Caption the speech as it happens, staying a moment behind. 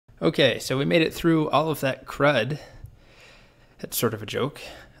Okay, so we made it through all of that crud. That's sort of a joke.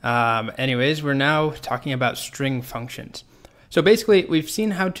 Anyways, we're now talking about string functions. So basically, we've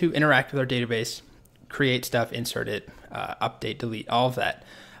seen how to interact with our database, create stuff, insert it, update, delete, all of that.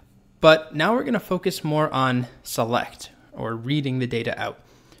 But now we're going to focus more on select, or reading the data out.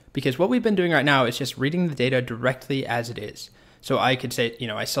 Because what we've been doing right now is just reading the data directly as it is. So I could say,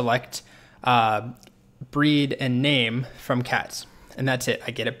 I select breed and name from cats, and that's it.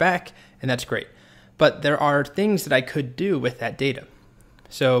 I get it back, and that's great. But there are things that I could do with that data.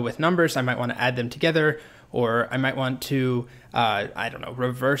 So with numbers, I might want to add them together, or I might want to,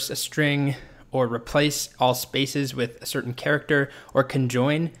 reverse a string, or replace all spaces with a certain character, or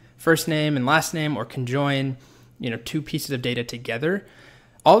conjoin first name and last name, or conjoin, two pieces of data together.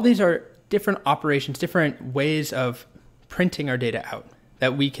 All of these are different operations, different ways of printing our data out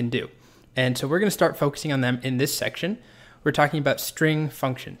that we can do. And so we're going to start focusing on them in this section. We're talking about string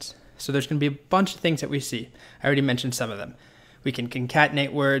functions. So there's going to be a bunch of things that we see. I already mentioned some of them. We can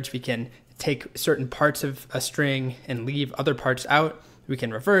concatenate words. We can take certain parts of a string and leave other parts out. We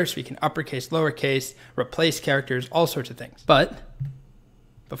can reverse. We can uppercase, lowercase, replace characters, all sorts of things. But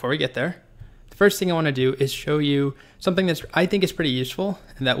before we get there, the first thing I want to do is show you something that I think is pretty useful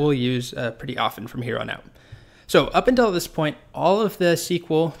and that we'll use pretty often from here on out. So up until this point, all of the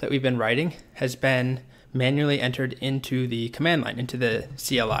SQL that we've been writing has been manually entered into the command line, into the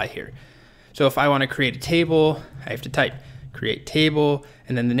CLI here. So if I want to create a table, I have to type create table,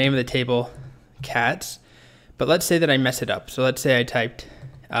 and then the name of the table, cats. But let's say that I mess it up. So let's say I typed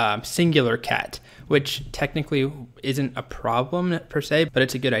singular cat, which technically isn't a problem per se, but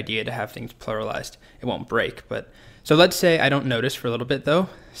it's a good idea to have things pluralized. It won't break. So let's say I don't notice for a little bit though.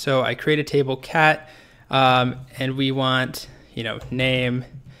 So I create a table cat, and we want, name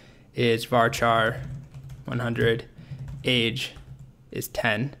is varchar 100, age is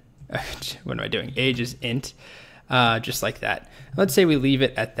 10. What am I doing? Age is int, just like that. Let's say we leave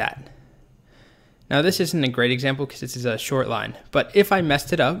it at that. Now this isn't a great example because this is a short line, but if I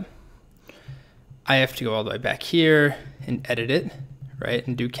messed it up, I have to go all the way back here and edit it, right?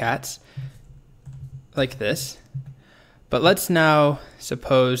 And do cats like this. But let's now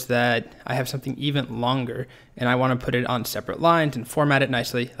suppose that I have something even longer and I want to put it on separate lines and format it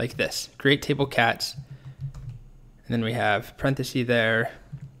nicely like this. Create table cats. And then we have parenthesis there,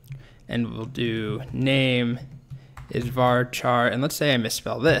 and we'll do name is varchar, and let's say I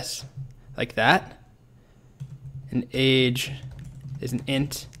misspell this, like that, and age is an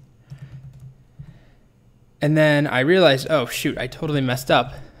int, and then I realize, oh shoot, I totally messed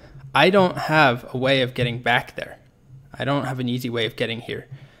up. I don't have a way of getting back there. I don't have an easy way of getting here.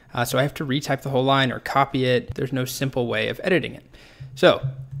 So I have to retype the whole line or copy it. There's no simple way of editing it. So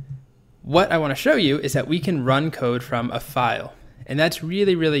what I want to show you is that we can run code from a file, and that's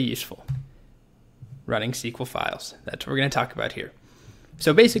really, really useful. Running SQL files. That's what we're going to talk about here.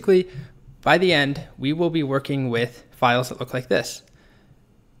 So basically, by the end, we will be working with files that look like this.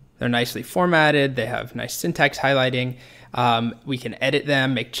 They're nicely formatted. They have nice syntax highlighting. We can edit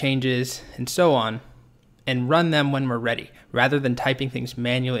them, make changes, and so on, and run them when we're ready, rather than typing things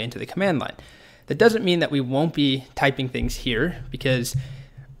manually into the command line. That doesn't mean that we won't be typing things here, because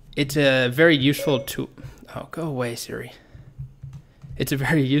it's a very useful tool. Oh, go away, Siri. It's a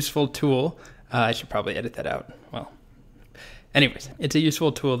very useful tool. I should probably edit that out. Well, anyways, it's a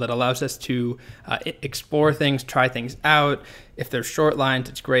useful tool that allows us to explore things, try things out. If they're short lines,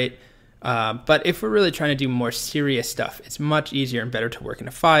 it's great. But if we're really trying to do more serious stuff, it's much easier and better to work in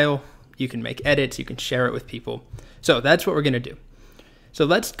a file. You can make edits, you can share it with people. So that's what we're going to do. So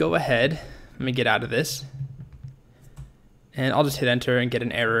let's go ahead. Let me get out of this. And I'll just hit enter and get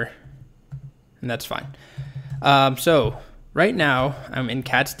an error, and that's fine. So right now I'm in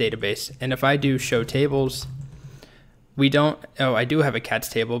cats database, and if I do show tables, I do have a cats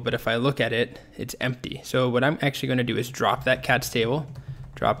table, but if I look at it, it's empty. So what I'm actually going to do is drop that cats table,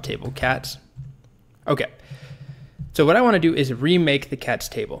 drop table cats. Okay. So what I want to do is remake the cats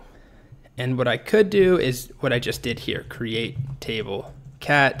table. And what I could do is what I just did here, create table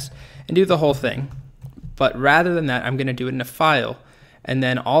cats, and do the whole thing. But rather than that, I'm going to do it in a file, and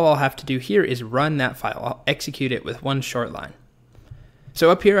then all I'll have to do here is run that file. I'll execute it with one short line. So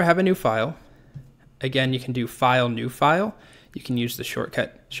up here I have a new file. Again, you can do file, new file. You can use the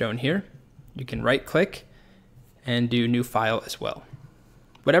shortcut shown here. You can right click and do new file as well.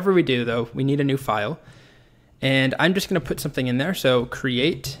 Whatever we do though, we need a new file. And I'm just going to put something in there. So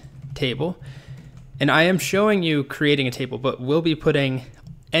create table. And I am showing you creating a table, but we'll be putting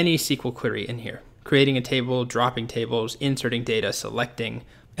any SQL query in here. Creating a table, dropping tables, inserting data, selecting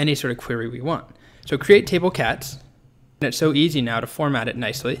any sort of query we want. So create table cats, And it's so easy now to format it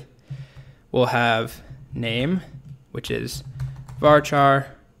nicely. We'll have name, which is varchar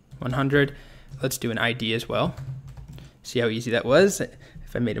 100. Let's do an ID as well. See how easy that was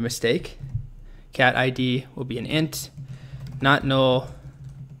if I made a mistake. Cat ID will be an int, not null,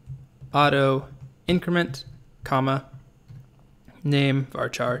 auto, increment, comma, name,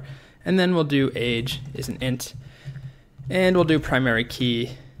 varchar, and then we'll do age is an int, and we'll do primary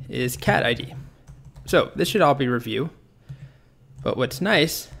key is cat ID. So this should all be review, but what's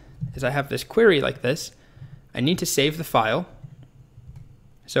nice is I have this query like this. I need to save the file.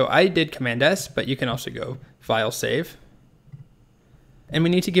 So I did Command S, but you can also go File Save. And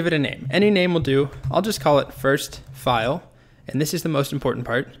we need to give it a name. Any name will do. I'll just call it first file, and this is the most important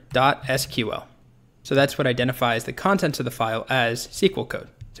part, .sql. So that's what identifies the contents of the file as SQL code.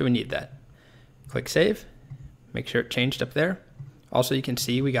 So we need that. Click Save. Make sure it changed up there. Also, you can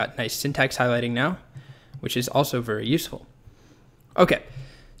see we got nice syntax highlighting now, which is also very useful. Okay,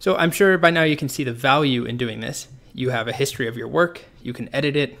 so I'm sure by now you can see the value in doing this. You have a history of your work. You can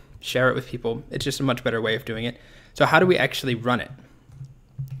edit it, share it with people. It's just a much better way of doing it. So how do we actually run it?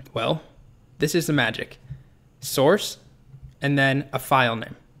 Well, this is the magic. Source, and then a file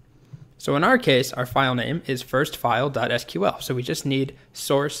name. So in our case, our file name is firstfile.sql. So we just need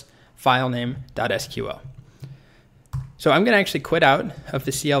source filename.sql. So I'm going to actually quit out of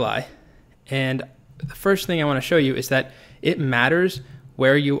the CLI. And the first thing I want to show you is that it matters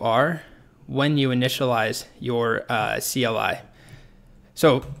where you are when you initialize your CLI.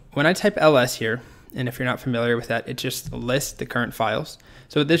 So when I type ls here, and if you're not familiar with that, it just lists the current files.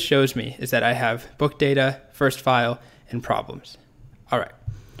 So what this shows me is that I have book data, first file, and problems. All right,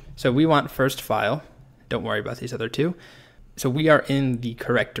 so we want first file. Don't worry about these other two. So we are in the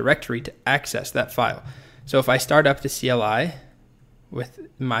correct directory to access that file. So if I start up the CLI with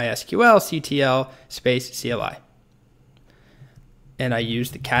MySQL CTL space CLI, and I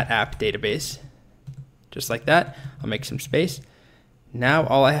use the cat app database, just like that, I'll make some space. Now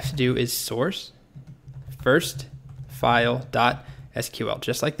all I have to do is source first file.sql,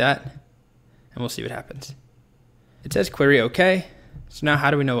 just like that, and we'll see what happens. It says query OK. So now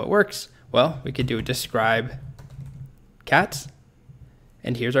how do we know it works? Well, we could do a describe cats,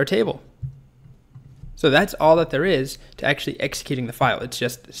 and here's our table. So that's all that there is to actually executing the file. It's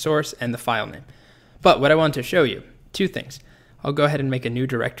just the source and the file name. But what I want to show you, two things. I'll go ahead and make a new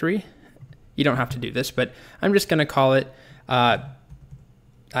directory. You don't have to do this, but I'm just going to call it, I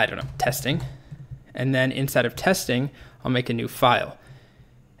don't know, testing. And then inside of testing, I'll make a new file.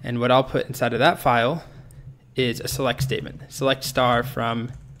 And what I'll put inside of that file is a select statement. Select star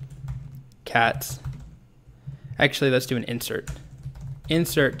from cats. Actually, let's do an insert.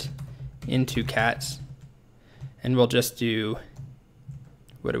 Insert into cats. And we'll just do,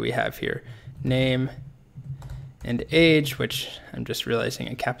 what do we have here? Name and age, which I'm just realizing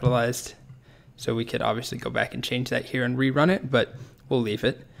I capitalized. So we could obviously go back and change that here and rerun it, but we'll leave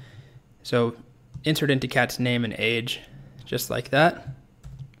it. So insert into cat's name and age, just like that.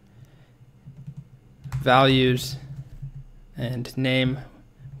 Values and name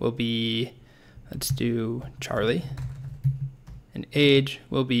will be, let's do Charlie. And age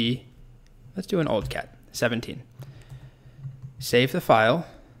will be, let's do an old cat, 17. Save the file.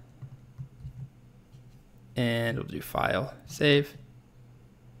 And we'll do file, save.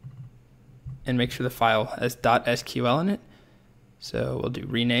 And make sure the file has .sql in it. So we'll do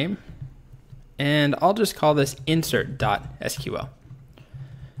rename. And I'll just call this insert.sql.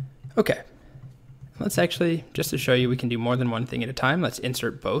 Okay. Let's actually, just to show you we can do more than one thing at a time, let's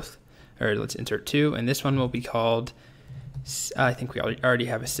insert both, or let's insert two. And this one will be called, I think we already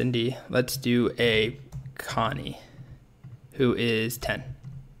have a Cindy. Let's do a Connie, who is 10.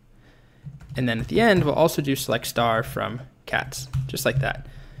 And then at the end, we'll also do select star from cats, just like that.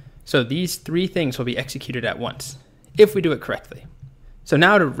 So these three things will be executed at once, if we do it correctly. So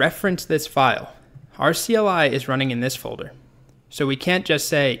now to reference this file, our CLI is running in this folder. So we can't just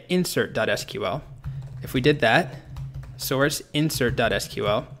say insert.sql. If we did that, source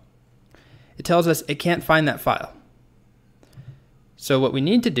insert.sql, it tells us it can't find that file. So what we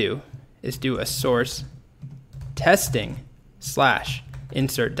need to do is do a source testing /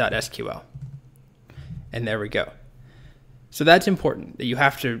 insert.sql. And there we go. So that's important, that you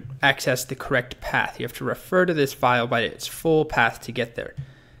have to access the correct path. You have to refer to this file by its full path to get there.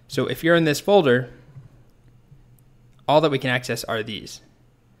 So if you're in this folder, all that we can access are these.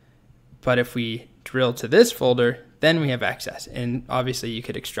 But if we drill to this folder, then we have access. And obviously you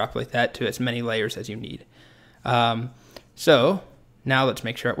could extrapolate that to as many layers as you need. So now let's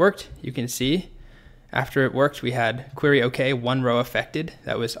make sure it worked. You can see after it worked, we had query OK, one row affected.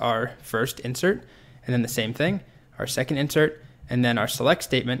 That was our first insert. And then the same thing. our second insert, and then our select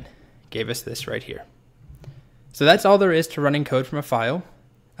statement gave us this right here. So that's all there is to running code from a file.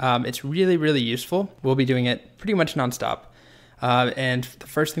 It's really, really useful. We'll be doing it pretty much nonstop. And the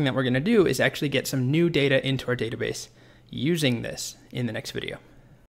first thing that we're going to do is actually get some new data into our database using this in the next video.